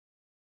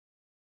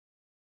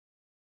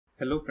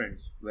Hello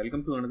friends,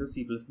 welcome to another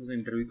C++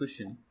 interview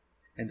question,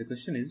 and the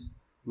question is,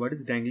 what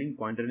is dangling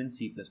pointer in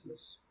C++?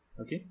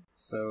 Okay,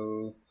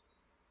 so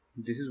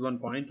this is one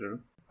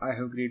pointer. I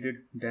have created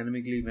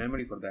dynamically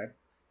memory for that.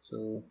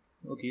 So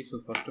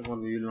first of all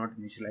we will not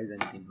initialize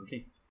anything.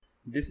 Okay,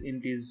 this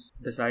int is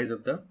the size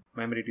of the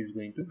memory it is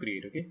going to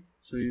create. Okay,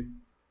 so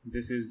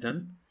this is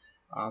done.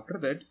 After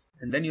that,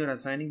 and then you are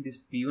assigning this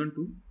p1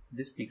 to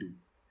this p2,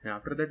 and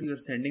after that you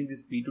are sending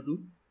this p2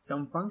 to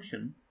some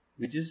function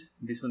which is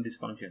this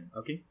function.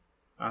 Okay,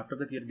 after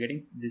that you're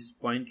getting this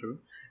pointer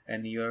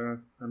and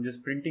I'm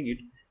just printing it.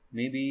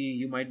 Maybe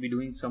you might be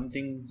doing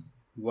something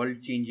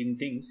world changing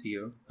things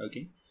here.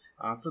 Okay,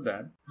 after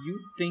that you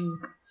think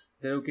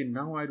that okay,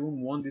 now I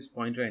don't want this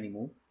pointer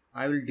anymore,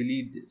 I will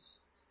delete this,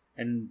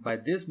 and by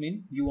this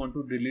mean you want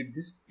to delete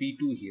this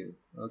p2 here.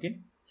 Okay,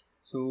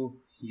 so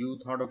you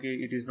thought okay,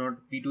 it is not,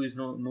 p2 is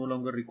no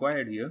longer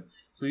required here,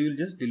 so you will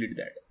just delete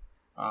that.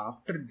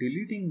 After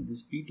deleting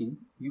this p2,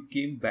 you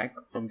came back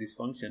from this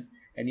function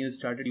and you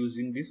started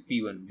using this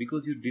p1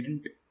 because you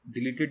didn't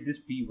deleted this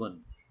p1,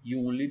 you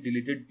only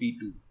deleted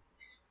p2.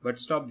 But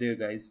stop there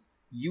guys,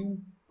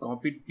 you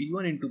copied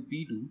p1 into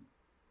p2.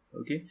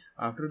 Okay,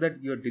 after that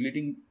you are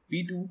deleting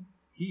p2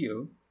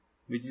 here,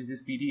 which is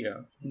this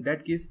ptr. In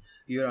that case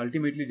you are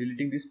ultimately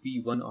deleting this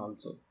p1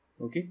 also.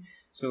 Okay,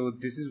 so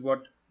this is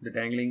what the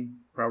dangling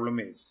problem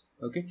is.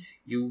 Okay,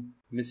 you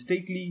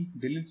mistakenly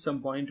delete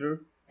some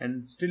pointer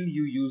and still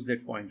you use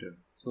that pointer.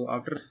 So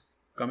after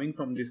coming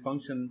from this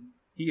function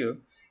here,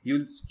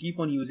 you'll keep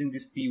on using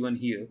this p1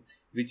 here,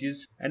 which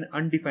is an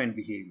undefined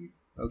behavior.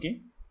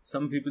 Okay,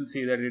 some people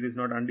say that it is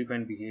not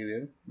undefined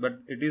behavior, but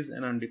it is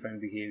an undefined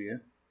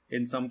behavior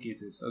in some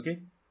cases.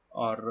 Okay,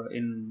 or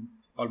in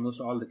almost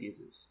all the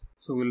cases.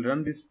 So we'll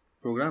run this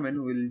program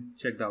and we'll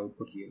check the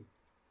output here.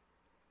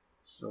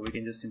 So we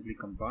can just simply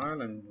compile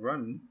and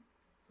run.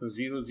 So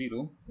 0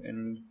 0,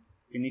 and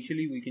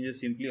initially we can just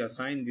simply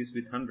assign this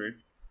with 100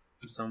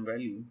 to some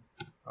value.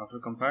 After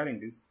compiling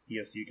this,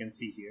 yes, you can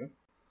see here,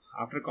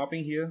 after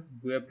copying here,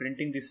 we are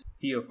printing this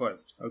here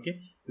first. Okay,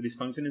 so this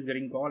function is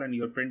getting called and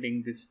you are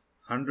printing this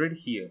 100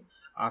 here.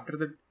 After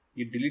that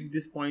you delete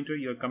this pointer,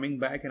 you are coming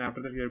back, and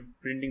after that you are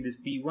printing this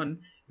p1,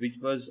 which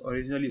was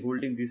originally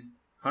holding this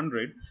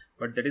 100,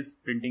 but that is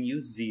printing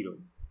you 0.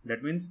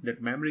 That means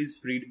that memory is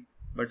freed,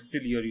 but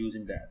still you are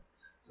using that.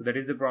 So that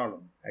is the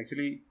problem.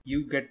 Actually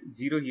you get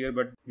 0 here,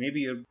 but maybe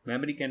your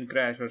memory can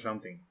crash or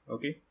something.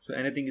 Okay, so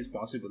anything is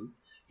possible.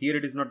 Here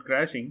it is not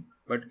crashing,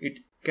 but it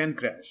can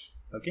crash.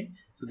 Okay,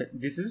 so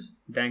this is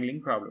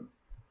dangling problem.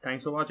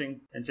 Thanks for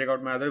watching and check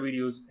out my other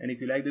videos, and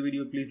if you like the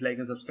video, please like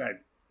and subscribe.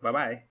 Bye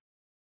bye.